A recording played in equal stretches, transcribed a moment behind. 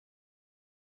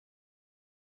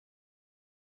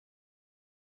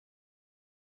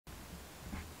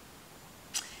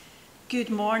Good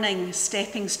morning,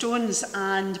 stepping stones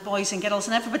and boys and girls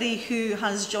and everybody who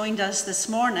has joined us this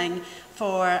morning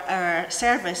for our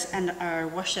service and our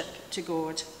worship to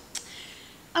God.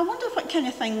 I wonder what kind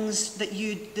of things that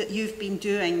you've been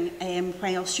doing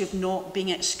whilst you've not been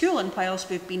at school and whilst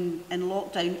we've been in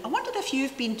lockdown. I wondered if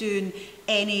you've been doing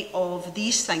any of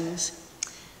these things.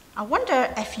 I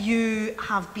wonder if you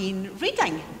have been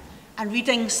reading. And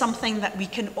reading something that we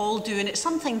can all do, and it's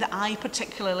something that I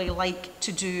particularly like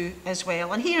to do as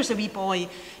well. And here's a wee boy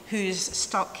who's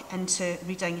stuck into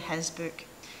reading his book.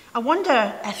 I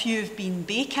wonder if you've been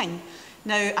baking.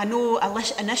 Now, I know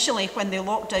initially when the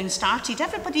lockdown started,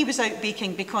 everybody was out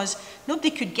baking because nobody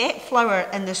could get flour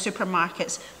in the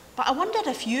supermarkets. But I wonder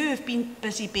if you've been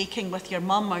busy baking with your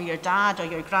mum or your dad or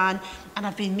your gran and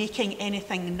have been making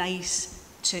anything nice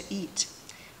to eat.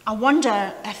 I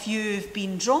wonder if you've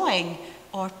been drawing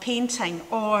or painting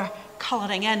or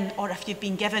colouring in, or if you've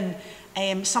been given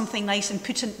something nice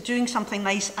and doing something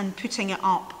nice and putting it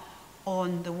up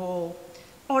on the wall.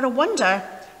 Or I wonder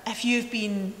if you've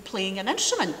been playing an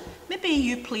instrument. Maybe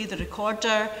you play the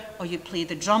recorder, or you play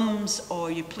the drums,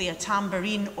 or you play a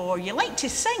tambourine, or you like to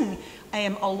sing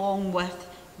along with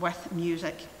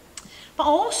music. But I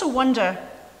also wonder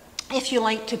if you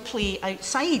like to play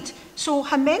outside. So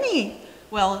how many?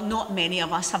 Well, not many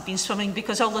of us have been swimming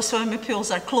because all the swimming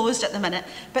pools are closed at the minute,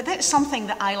 but that's something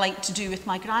that I like to do with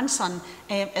my grandson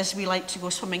as we like to go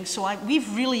swimming. So we've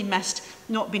really missed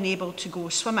not being able to go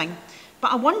swimming.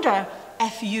 But I wonder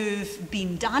if you've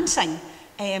been dancing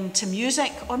to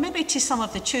music, or maybe to some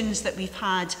of the tunes that we've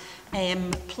had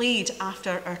played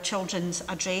after our children's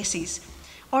addresses.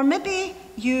 Or maybe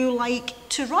you like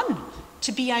to run,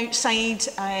 to be outside,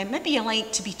 maybe you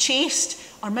like to be chased,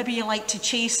 or maybe you like to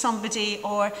chase somebody,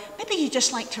 or maybe you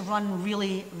just like to run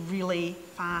really, really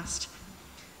fast.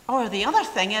 Or the other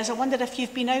thing is, I wonder if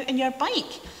you've been out on your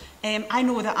bike. I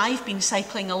know that I've been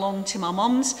cycling along to my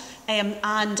mum's,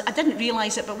 and I didn't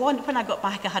realise it, but when I got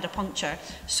back I had a puncture,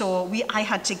 so I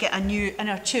had to get a new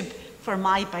inner tube for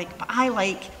my bike. But I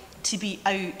like to be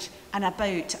out and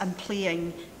about and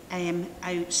playing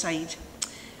outside.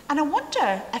 And I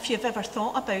wonder if you've ever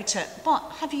thought about it, but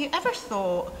have you ever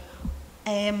thought,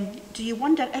 do you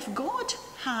wonder if God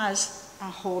has a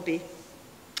hobby?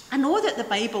 I know that the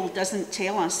Bible doesn't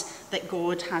tell us that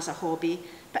God has a hobby,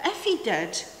 but if he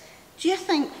did, do you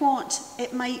think what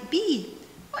it might be?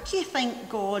 What do you think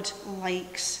God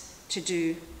likes to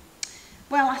do?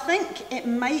 Well, I think it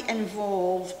might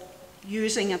involve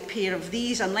using a pair of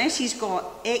these. Unless he's got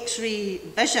X-ray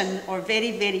vision or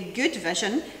very, very good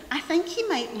vision, I think he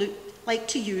might like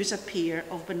to use a pair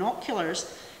of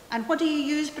binoculars. And what do you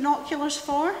use binoculars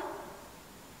for?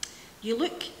 You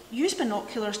use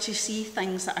binoculars to see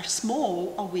things that are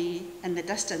small away in the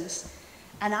distance.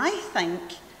 And I think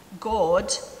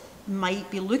God might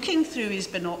be looking through his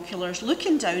binoculars,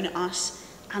 looking down at us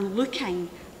and looking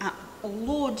at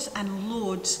loads and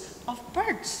loads of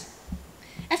birds.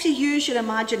 If you use your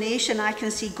imagination, I can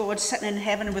see God sitting in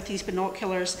heaven with his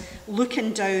binoculars,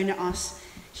 looking down at us.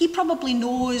 He probably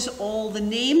knows all the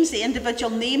names, the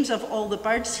individual names of all the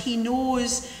birds. He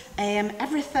knows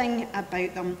everything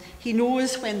about them. He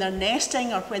knows when they're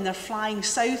nesting or when they're flying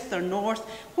south or north,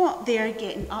 what they're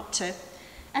getting up to.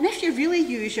 And if you really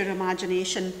use your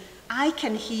imagination, I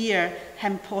can hear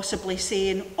him possibly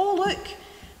saying, oh look,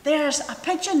 there's a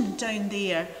pigeon down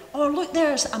there, or look,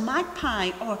 there's a magpie,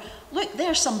 or look,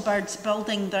 there's some birds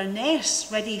building their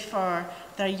nests ready for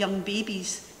their young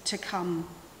babies to come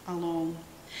along.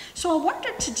 So I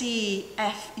wondered today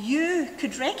if you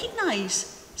could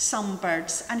recognise some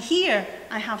birds, and here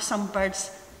I have some birds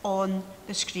on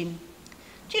the screen.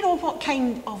 Do you know what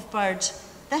kind of bird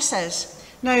this is?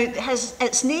 Now,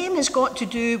 its name has got to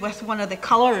do with one of the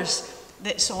colours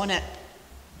that's on it.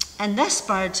 And this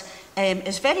bird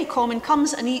is very common,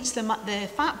 comes and eats the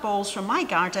fat balls from my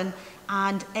garden,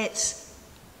 and it's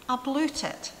a blue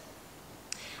tit.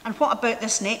 And what about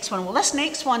this next one? Well, this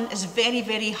next one is very,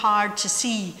 very hard to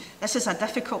see. This is a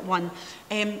difficult one.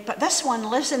 But this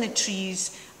one lives in the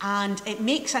trees, and it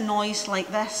makes a noise like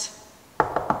this.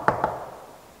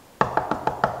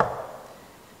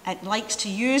 It likes to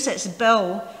use its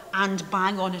bill and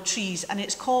bang on the trees, and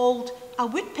it's called a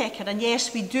woodpecker. And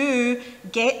yes, we do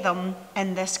get them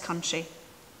in this country.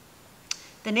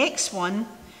 The next one,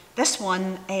 this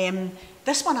one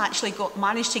actually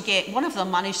one of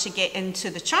them managed to get into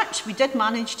the church. We did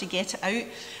manage to get it out,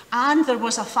 and there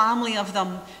was a family of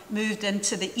them moved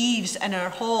into the eaves in our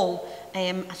hall.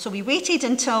 So we waited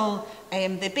until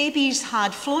the babies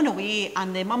had flown away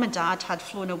and the mum and dad had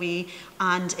flown away,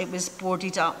 and it was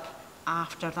boarded up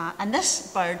after that. And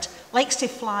this bird likes to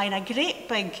fly in a great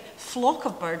big flock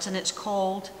of birds, and it's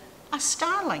called a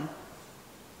starling.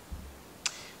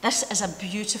 This is a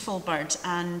beautiful bird,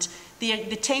 and they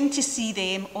tend to see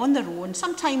them on their own,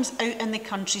 sometimes out in the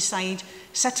countryside,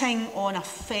 sitting on a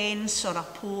fence or a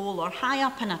pole or high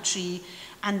up in a tree.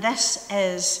 And this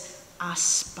is a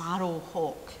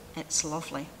sparrowhawk. It's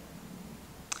lovely.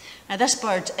 Now, this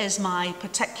bird is my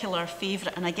particular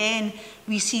favourite, and again,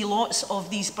 we see lots of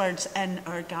these birds in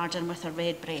our garden with a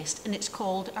red breast, and it's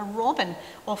called a robin.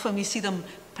 Often we see them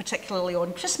particularly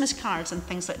on Christmas cards and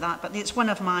things like that, but it's one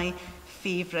of my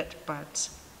favourite birds.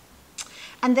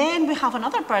 And then we have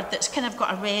another bird that's kind of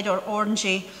got a red or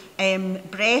orangey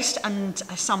breast and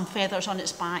some feathers on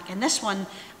its back. And this one,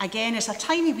 again, is a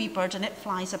tiny wee bird, and it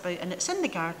flies about, and it's in the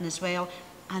garden as well,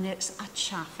 and it's a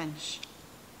chaffinch.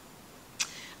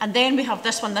 And then we have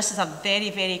this one. This is a very,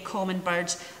 very common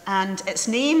bird, and it's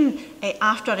named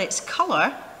after its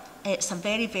colour. It's a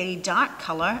very, very dark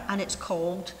colour, and it's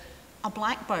called a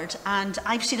blackbird. And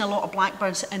I've seen a lot of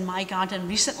blackbirds in my garden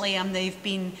recently, and they've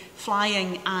been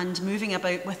flying and moving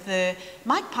about with the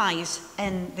magpies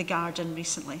in the garden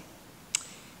recently.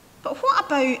 But what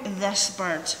about this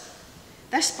bird?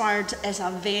 This bird is a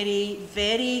very,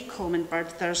 very common bird.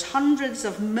 There's hundreds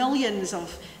of millions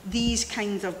of these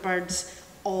kinds of birds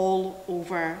all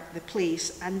over the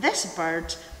place. And this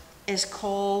bird is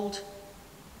called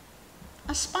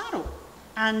a sparrow.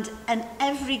 And in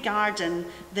every garden,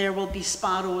 there will be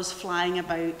sparrows flying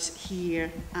about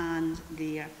here and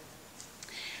there.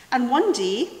 And one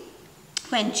day,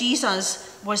 when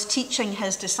Jesus was teaching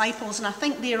his disciples, and I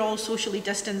think they're all socially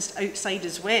distanced outside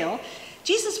as well,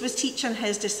 Jesus was teaching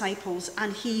his disciples,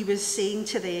 and he was saying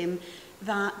to them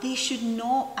that they should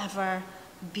not ever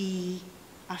be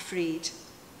afraid.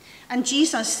 And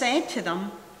Jesus said to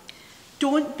them,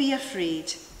 "Don't be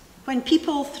afraid. When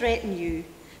people threaten you,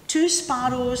 2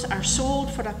 sparrows are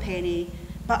sold for a penny,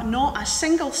 but not a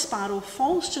single sparrow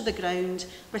falls to the ground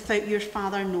without your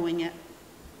Father knowing it.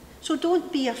 So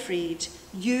don't be afraid.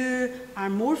 You are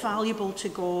more valuable to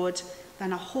God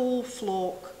than a whole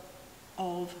flock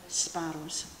of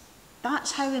sparrows."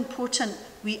 That's how important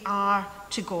we are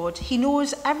to God. He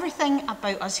knows everything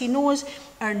about us. He knows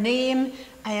our name.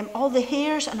 All the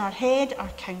hairs on our head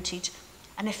are counted.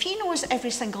 And if he knows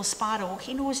every single sparrow,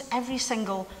 he knows every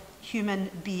single human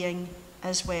being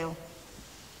as well.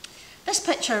 This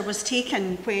picture was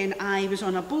taken when I was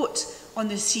on a boat on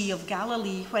the Sea of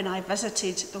Galilee when I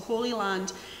visited the Holy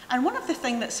Land. And one of the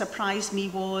things that surprised me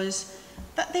was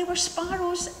that there were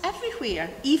sparrows everywhere.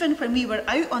 Even when we were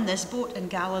out on this boat in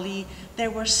Galilee,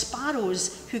 there were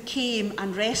sparrows who came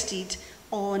and rested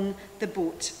on the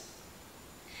boat.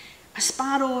 A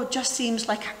sparrow just seems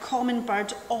like a common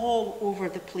bird all over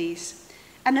the place.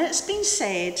 And it's been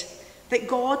said that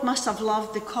God must have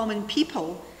loved the common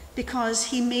people because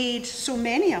he made so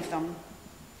many of them.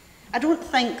 I don't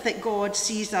think that God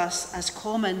sees us as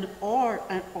common or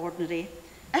ordinary.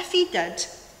 If he did,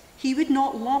 he would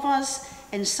not love us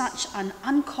in such an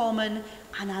uncommon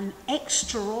and an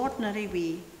extraordinary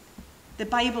way. The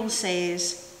Bible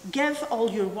says, "Give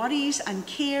all your worries and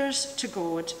cares to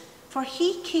God, for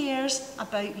he cares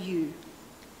about you."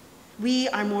 We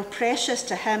are more precious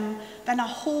to him than a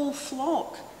whole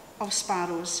flock of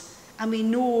sparrows, and we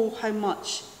know how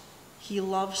much he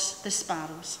loves the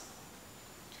sparrows.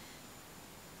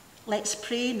 Let's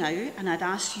pray now, and I'd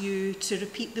ask you to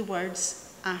repeat the words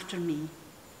after me.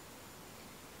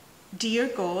 Dear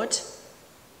God,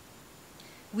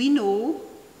 we know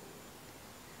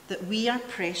that we are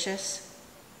precious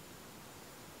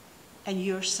in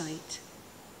your sight.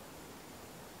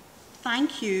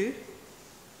 Thank you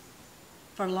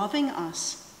for loving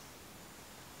us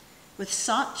with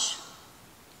such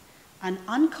an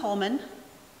uncommon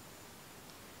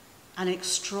and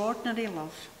extraordinary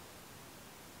love.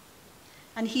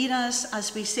 And hear us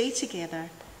as we say together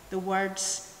the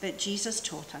words that Jesus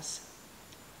taught us.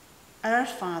 Our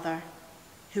Father,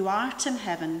 who art in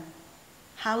heaven,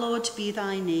 hallowed be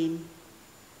thy name.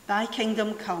 Thy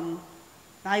kingdom come,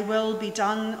 thy will be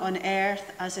done on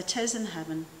earth as it is in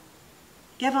heaven.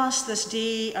 Give us this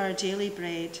day our daily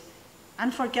bread,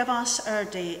 and forgive us our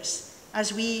debts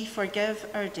as we forgive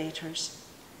our debtors.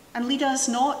 And lead us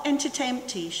not into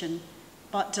temptation,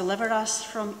 but deliver us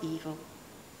from evil.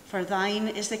 For thine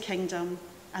is the kingdom,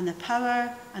 and the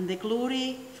power, and the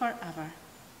glory forever.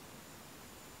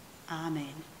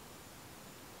 Amen.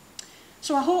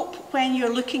 So I hope when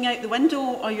you're looking out the window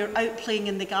or you're out playing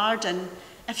in the garden,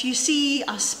 if you see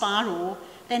a sparrow,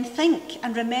 then think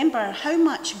and remember how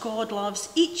much God loves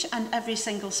each and every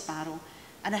single sparrow.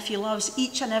 And if he loves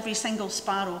each and every single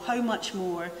sparrow, how much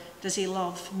more does he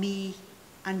love me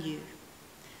and you?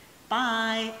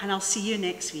 Bye, and I'll see you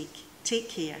next week. Take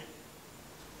care.